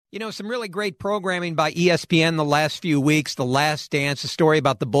You know, some really great programming by ESPN the last few weeks. The Last Dance, the story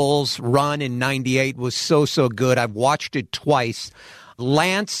about the Bulls' run in '98 was so good. I've watched it twice.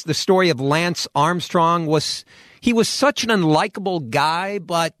 Lance, the story of Lance Armstrong he was such an unlikable guy,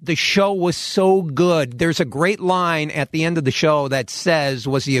 but the show was so good. There's a great line at the end of the show that says,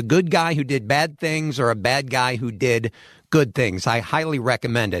 was he a good guy who did bad things or a bad guy who did good things? I highly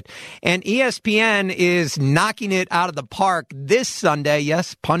recommend it. And ESPN is knocking it out of the park this Sunday.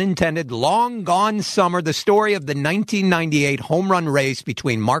 Yes, pun intended. Long Gone Summer, the story of the 1998 home run race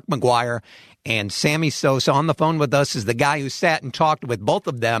between Mark McGwire and Sammy Sosa. On the phone with us is the guy who sat and talked with both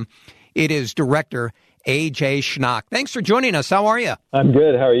of them. It is director A.J. Schnack. Thanks for joining us. How are you? I'm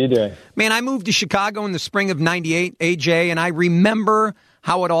good. How are you doing? Man, I moved to Chicago in the spring of '98, A.J., and I remember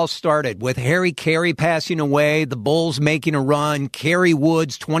how it all started with Harry Carey passing away, the Bulls making a run, Kerry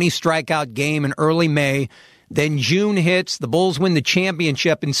Wood's 20 strikeout game in early May. Then June hits, the Bulls win the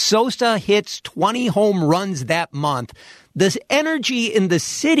championship, and Sosa hits 20 home runs that month. The energy in the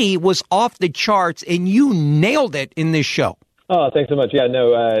city was off the charts, and you nailed it in this show. Oh, thanks so much. Yeah,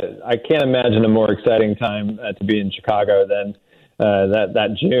 no, I can't imagine a more exciting time to be in Chicago than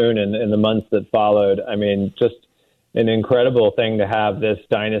that June and the months that followed. I mean, just an incredible thing to have this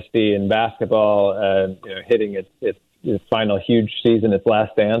dynasty in basketball, hitting its final huge season, its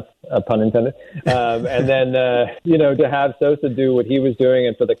last dance, pun intended. And then, to have Sosa do what he was doing,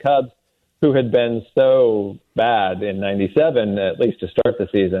 and for the Cubs, who had been so bad in '97, at least to start the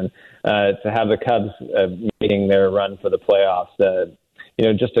season, to have the Cubs making their run for the playoffs.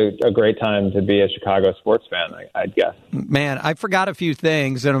 Just a great time to be a Chicago sports fan, I'd guess. Man, I forgot a few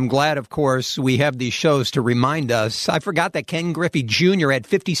things, and I'm glad, of course, we have these shows to remind us. I forgot that Ken Griffey Jr. had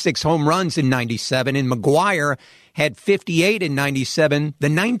 56 home runs in '97, and McGwire had 58 in '97. The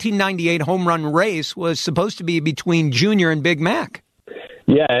 1998 home run race was supposed to be between Jr. and Big Mac.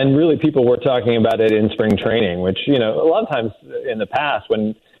 Yeah, and really people were talking about it in spring training, which, a lot of times in the past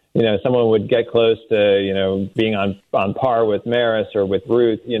when, someone would get close to, being on par with Maris or with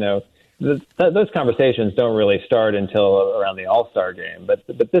Ruth, those conversations don't really start until around the All-Star game. But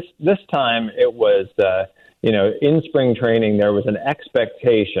this time it was, in spring training, there was an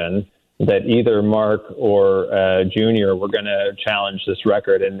expectation that either Mark or Junior were going to challenge this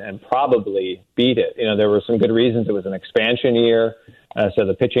record and probably beat it. There were some good reasons. It was an expansion year, so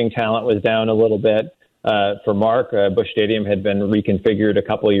the pitching talent was down a little bit. For Mark, Busch Stadium had been reconfigured a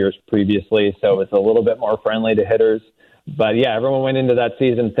couple of years previously, so it's a little bit more friendly to hitters. But, yeah, everyone went into that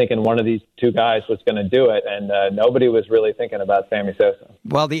season thinking one of these two guys was going to do it, and nobody was really thinking about Sammy Sosa.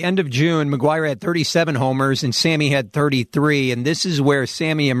 Well, the end of June, McGwire had 37 homers, and Sammy had 33, and this is where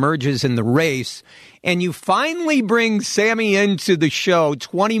Sammy emerges in the race. And you finally bring Sammy into the show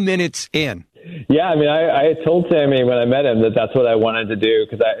 20 minutes in. Yeah, I mean, I told Sammy when I met him that that's what I wanted to do,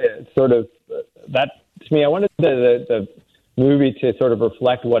 because to me, I wanted the movie to sort of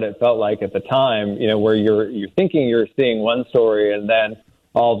reflect what it felt like at the time, where you're thinking you're seeing one story, and then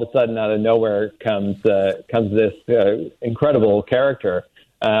all of a sudden out of nowhere comes this incredible character.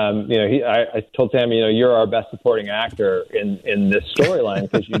 I told Sammy, you're our best supporting actor in this storyline,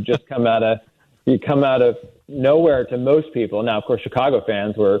 because you just come out of nowhere to most people. Now, of course, Chicago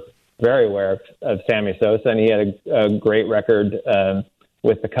fans were very aware of Sammy Sosa, and he had a great record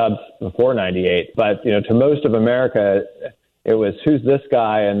with the Cubs before '98. But to most of America, it was, who's this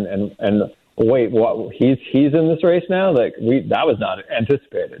guy? And wait, what? He's in this race now? That was not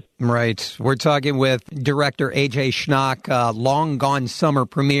anticipated. Right. We're talking with director A.J. Schnack. Long Gone Summer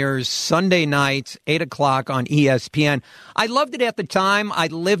premieres Sunday night, 8:00 on ESPN. I loved it at the time. I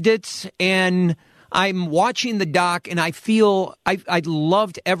lived it, and I'm watching the doc, and I feel I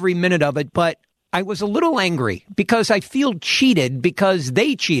loved every minute of it, but I was a little angry because I feel cheated because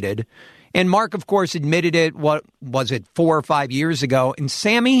they cheated. And Mark, of course, admitted it, what was it, 4 or 5 years ago. And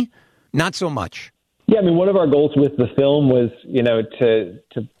Sammy, not so much. Yeah, I mean, one of our goals with the film was,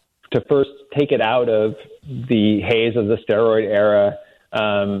 to first take it out of the haze of the steroid era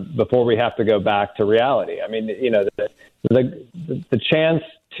before we have to go back to reality. I mean, the chance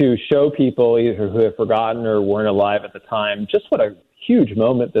to show people either who have forgotten or weren't alive at the time just what a huge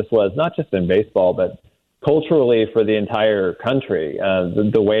moment this was, not just in baseball, but culturally for the entire country.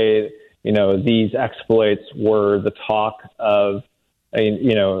 The way, these exploits were the talk of,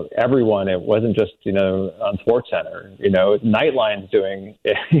 everyone. It wasn't just, on SportsCenter, Nightline's doing,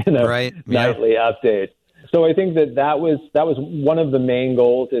 right. nightly updates. So I think that was one of the main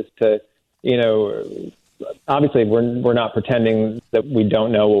goals, is to, obviously we're not pretending that we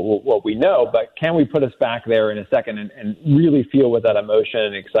don't know what we know, but can we put us back there in a second and really feel what that emotion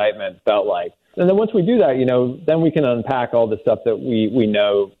and excitement felt like And then once we do that, then we can unpack all the stuff that we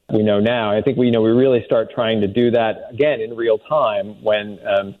know now. I think we really start trying to do that again in real time when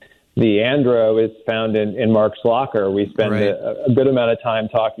the andro is found in Mark's locker. We spend a good amount of time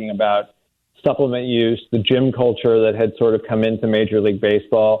talking about supplement use, the gym culture that had sort of come into Major League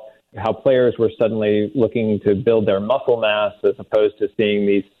Baseball, how players were suddenly looking to build their muscle mass as opposed to seeing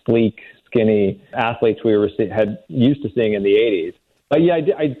these sleek, skinny athletes we had used to seeing in the 80s. But yeah,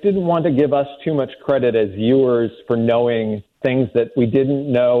 I didn't want to give us too much credit as viewers for knowing things that we didn't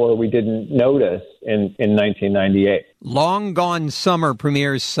know or we didn't notice in 1998. Long Gone Summer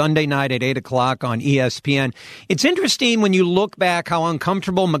premieres Sunday night at 8 o'clock on ESPN. It's interesting when you look back how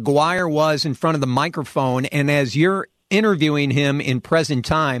uncomfortable McGwire was in front of the microphone, and as you're interviewing him in present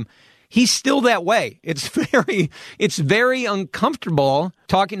time, he's still that way. It's very uncomfortable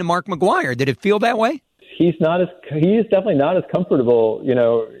talking to Mark McGwire. Did it feel that way? He is definitely not as comfortable,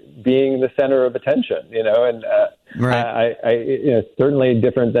 being the center of attention, and I certainly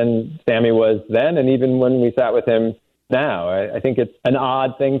different than Sammy was then. And even when we sat with him now, I think it's an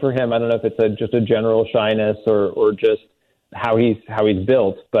odd thing for him. I don't know if it's just a general shyness or just how he's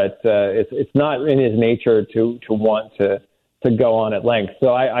built, but it's not in his nature to want to go on at length.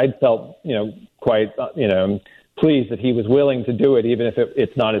 So I felt, quite, pleased that he was willing to do it, even if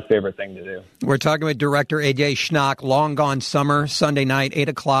it's not his favorite thing to do. We're talking with director A.J. Schnack, Long Gone Summer, Sunday night, 8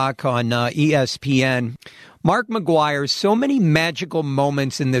 o'clock on ESPN. Mark McGwire, so many magical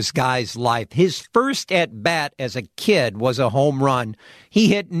moments in this guy's life. His first at-bat as a kid was a home run. He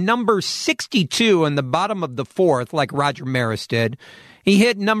hit number 62 in the bottom of the fourth, like Roger Maris did. He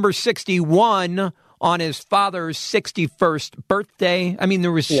hit number 61 on his father's 61st birthday. I mean,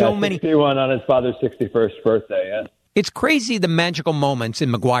 there was so many. 61 on his father's 61st birthday, yeah. It's crazy, the magical moments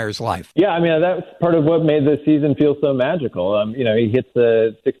in McGwire's life. Yeah, I mean, that's part of what made the season feel so magical. He hits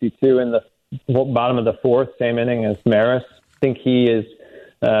the 62 in the bottom of the fourth, same inning as Maris. I think he is,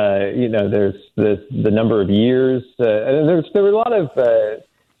 there's the number of years. There were a lot of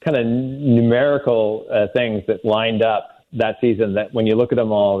kind of numerical things that lined up that season that when you look at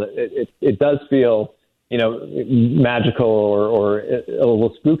them all, it does feel, magical or a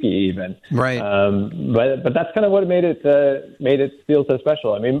little spooky even. Right. But that's kind of what made it feel so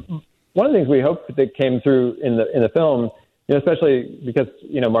special. I mean, one of the things we hope that came through in the film, especially because,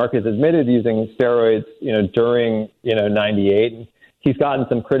 Mark has admitted using steroids, during, 98. He's gotten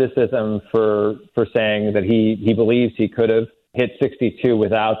some criticism for saying that he believes he could have hit 62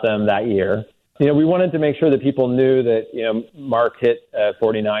 without them that year. We wanted to make sure that people knew that, Mark hit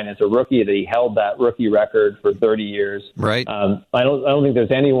 49 as a rookie, that he held that rookie record for 30 years. Right. I don't think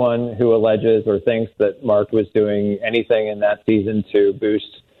there's anyone who alleges or thinks that Mark was doing anything in that season to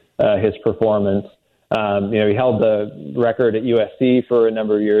boost his performance. He held the record at USC for a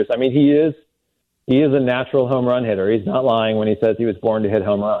number of years. I mean, he is a natural home run hitter. He's not lying when he says he was born to hit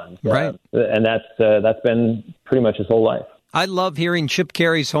home runs. Right. And that's been pretty much his whole life. I love hearing Chip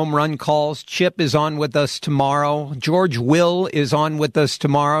Cary's home run calls. Chip is on with us tomorrow. George Will is on with us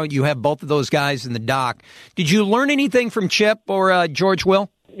tomorrow. You have both of those guys in the dock. Did you learn anything from Chip or George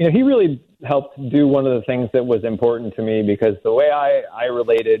Will? He really helped do one of the things that was important to me, because the way I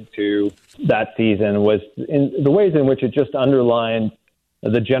related to that season was in the ways in which it just underlined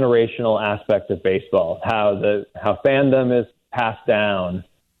the generational aspect of baseball, how fandom is passed down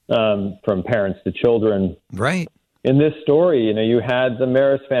from parents to children. Right. In this story, you had the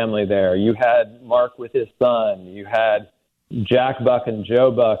Maris family there. You had Mark with his son. You had Jack Buck and Joe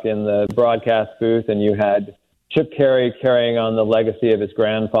Buck in the broadcast booth, and you had Chip Caray carrying on the legacy of his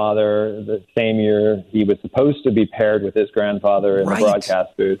grandfather. The same year he was supposed to be paired with his grandfather in the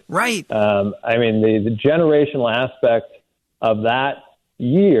broadcast booth. Right. I mean, the generational aspect of that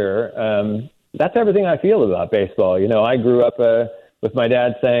year, that's everything I feel about baseball. I grew up with my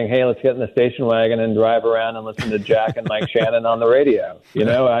dad saying, "Hey, let's get in the station wagon and drive around and listen to Jack and Mike Shannon on the radio."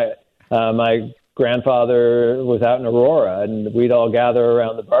 My grandfather was out in Aurora, and we'd all gather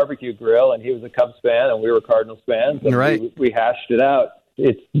around the barbecue grill, and he was a Cubs fan, and we were Cardinals fans. And right. We hashed it out.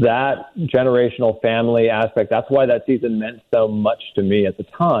 It's that generational family aspect. That's why that season meant so much to me at the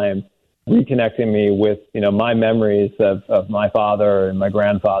time, reconnecting me with, my memories of my father and my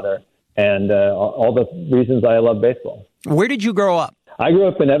grandfather, and all the reasons I love baseball. Where did you grow up? I grew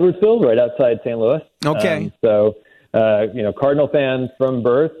up in Edwardsville, right outside St. Louis. Okay. Cardinal fan from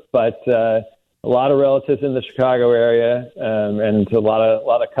birth, but a lot of relatives in the Chicago area, and a lot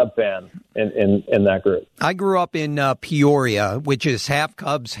of Cub fans in that group. I grew up in Peoria, which is half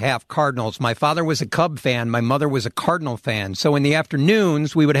Cubs, half Cardinals. My father was a Cub fan. My mother was a Cardinal fan. So in the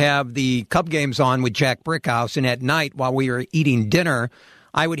afternoons, we would have the Cub games on with Jack Brickhouse, and at night, while we were eating dinner,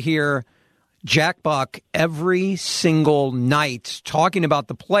 I would hear Jack Buck every single night talking about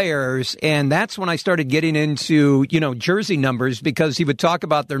the players. And that's when I started getting into, jersey numbers, because he would talk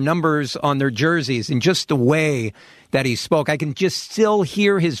about their numbers on their jerseys and just the way that he spoke. I can just still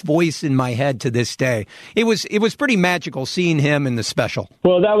hear his voice in my head to this day. It was pretty magical seeing him in the special.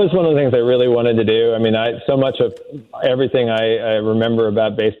 Well, that was one of the things I really wanted to do. I mean, so much of everything I remember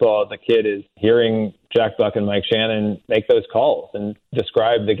about baseball as a kid is hearing Jack Buck and Mike Shannon make those calls and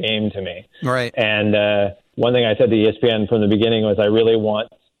describe the game to me. Right. And one thing I said to ESPN from the beginning was I want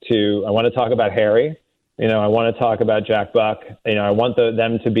to talk about Harry. I want to talk about Jack Buck. I want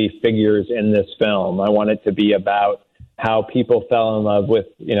them to be figures in this film. I want it to be about how people fell in love with,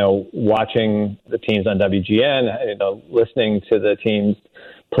 watching the teams on WGN, listening to the teams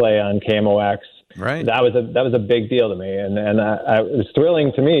play on KMOX. Right. That was a big deal to me, and it was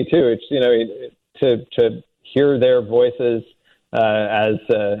thrilling to me too. It's to hear their voices as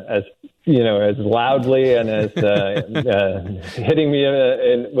loudly and as hitting me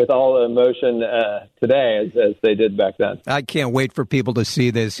with all the emotion today as they did back then. I can't wait for people to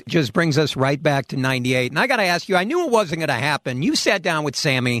see this. It just brings us right back to 98. And I got to ask you, I knew it wasn't going to happen. You sat down with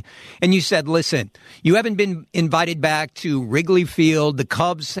Sammy and you said, listen, you haven't been invited back to Wrigley Field. The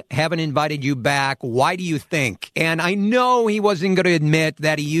Cubs haven't invited you back. Why do you think? And I know he wasn't going to admit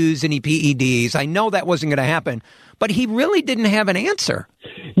that he used any PEDs. I know that wasn't going to happen. But he really didn't have an answer.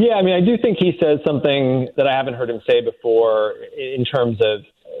 Yeah, I mean, I do think he says something that I haven't heard him say before in terms of,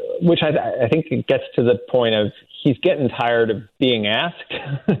 which I think it gets to the point of he's getting tired of being asked.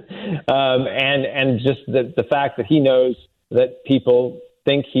 and just the fact that he knows that people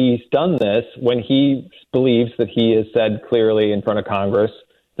think he's done this when he believes that he has said clearly in front of Congress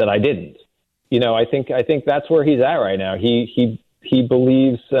that I didn't. I think that's where he's at right now. He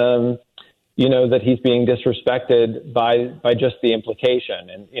believes, that he's being disrespected by just the implication.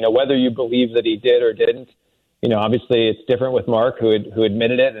 And, whether you believe that he did or didn't, obviously it's different with Mark who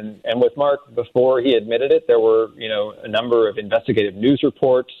admitted it. And with Mark, before he admitted it, there were, a number of investigative news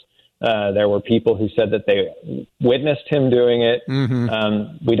reports. There were people who said that they witnessed him doing it.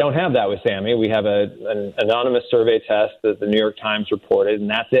 Mm-hmm. We don't have that with Sammy. We have an anonymous survey test that the New York Times reported, and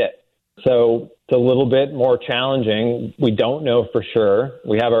that's it. So it's a little bit more challenging. We don't know for sure.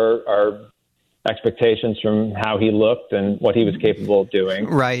 We have our expectations from how he looked and what he was capable of doing.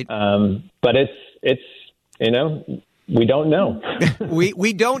 Right. But it's we don't know.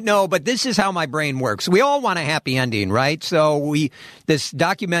 we don't know, but this is how my brain works. We all want a happy ending, right? So this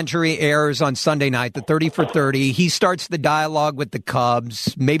documentary airs on Sunday night, the 30 for 30. He starts the dialogue with the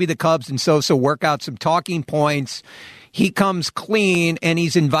Cubs. Maybe the Cubs and Sosa work out some talking points. He comes clean and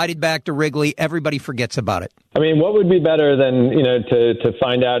he's invited back to Wrigley. Everybody forgets about it. I mean, what would be better than, to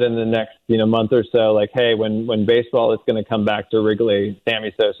find out in the next, month or so, like, hey, when baseball is going to come back to Wrigley,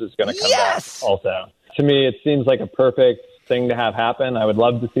 Sammy Sosa is going to come back also. To me, it seems like a perfect thing to have happen. I would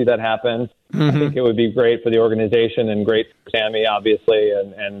love to see that happen. Mm-hmm. I think it would be great for the organization and great for Sammy, obviously,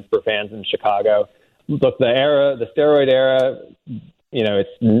 and for fans in Chicago. Look, the steroid era,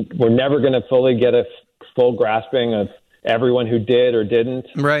 we're never going to fully get a full grasping of everyone who did or didn't.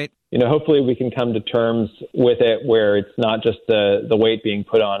 Right. Hopefully we can come to terms with it where it's not just the weight being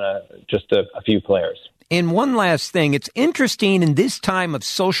put on just a few players. And one last thing, it's interesting in this time of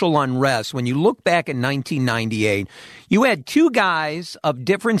social unrest, when you look back in 1998, you had two guys of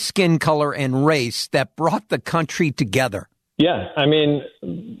different skin color and race that brought the country together. Yeah, I mean,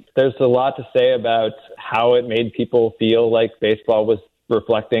 there's a lot to say about how it made people feel like baseball was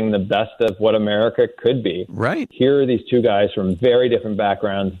reflecting the best of what America could be. Right. Here are these two guys from very different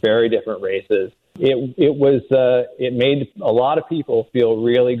backgrounds, very different races. It made a lot of people feel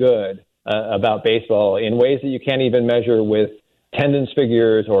really good about baseball in ways that you can't even measure with attendance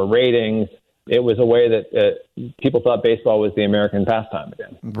figures or ratings. It was a way that people thought baseball was the American pastime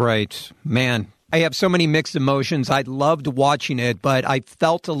again. Right. Man, I have so many mixed emotions. I loved watching it, but I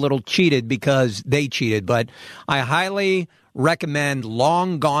felt a little cheated because they cheated. But I highly recommend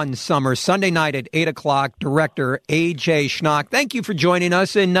Long Gone Summer, Sunday night at 8 o'clock. Director A.J. Schnack. Thank you for joining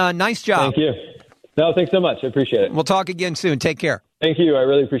us, and nice job. Thank you. No, thanks so much. I appreciate it. We'll talk again soon. Take care. Thank you. I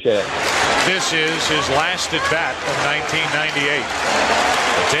really appreciate it. This is his last at-bat of 1998.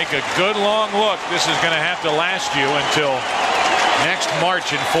 Take a good long look. This is going to have to last you until next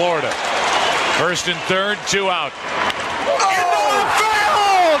March in Florida. First and third, 2 out.